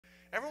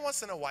Everyone wants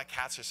to know why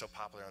cats are so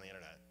popular on the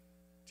internet.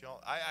 Do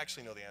y'all, I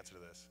actually know the answer to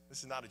this. This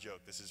is not a joke.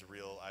 This is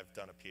real. I've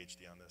done a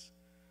PhD on this.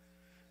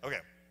 Okay,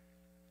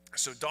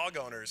 so dog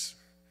owners,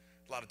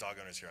 a lot of dog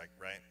owners here,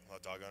 right? A lot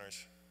of dog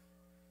owners.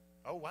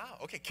 Oh, wow.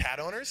 Okay, cat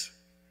owners?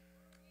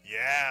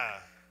 Yeah,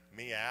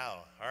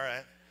 meow. All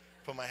right,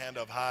 put my hand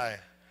up high.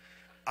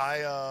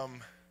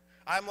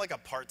 I'm like a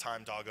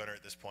part-time dog owner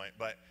at this point,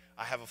 but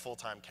I have a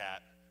full-time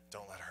cat.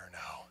 Don't let her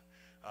know.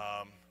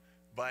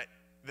 But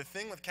the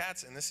thing with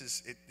cats, and this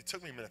is, it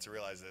took me a minute to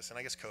realize this, and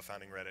I guess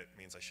co-founding Reddit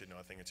means I should know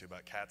a thing or two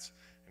about cats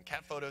and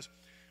cat photos.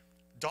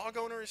 Dog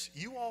owners,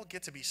 you all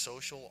get to be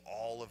social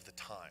all of the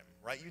time,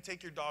 right? You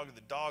take your dog to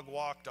the dog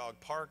walk, dog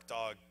park,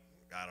 dog,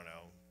 I don't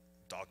know,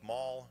 dog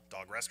mall,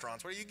 dog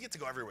restaurants, where you get to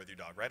go everywhere with your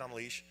dog, right on a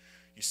leash.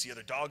 You see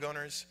other dog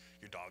owners,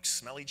 your dogs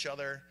smell each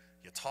other,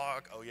 you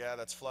talk, oh yeah,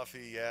 that's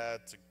Fluffy, yeah,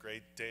 it's a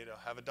great day to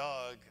have a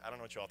dog. I don't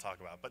know what you all talk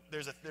about, but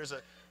there's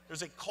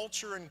a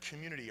culture and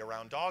community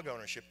around dog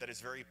ownership that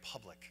is very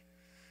public.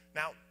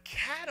 Now,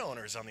 cat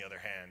owners, on the other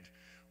hand,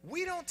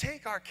 we don't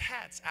take our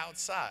cats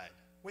outside,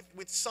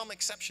 with some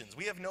exceptions.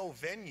 We have no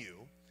venue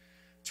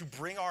to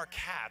bring our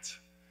cat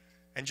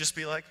and just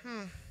be like,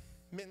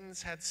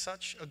 Mittens had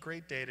such a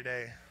great day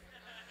today.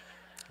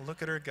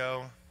 Look at her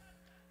go.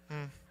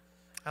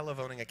 I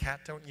love owning a cat,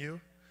 don't you?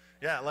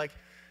 Yeah, like,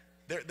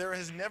 there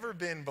has never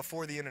been,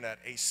 before the internet,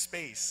 a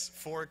space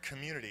for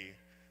community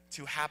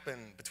to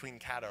happen between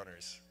cat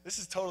owners. This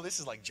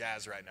is like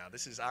jazz right now.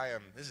 This is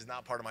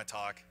not part of my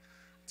talk.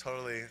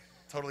 Totally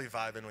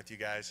vibing with you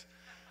guys.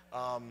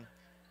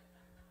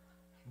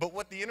 But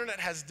what the internet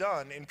has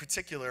done, in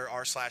particular,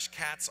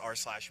 r/cats,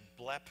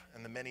 r/blep,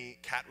 and the many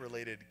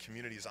cat-related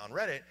communities on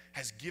Reddit,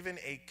 has given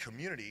a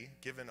community,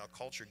 given a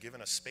culture,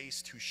 given a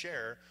space to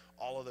share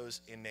all of those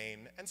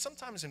inane and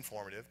sometimes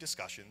informative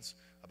discussions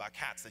about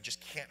cats that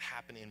just can't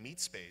happen in meat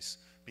space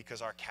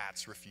because our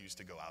cats refuse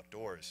to go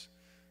outdoors.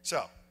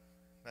 So,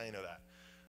 now you know that.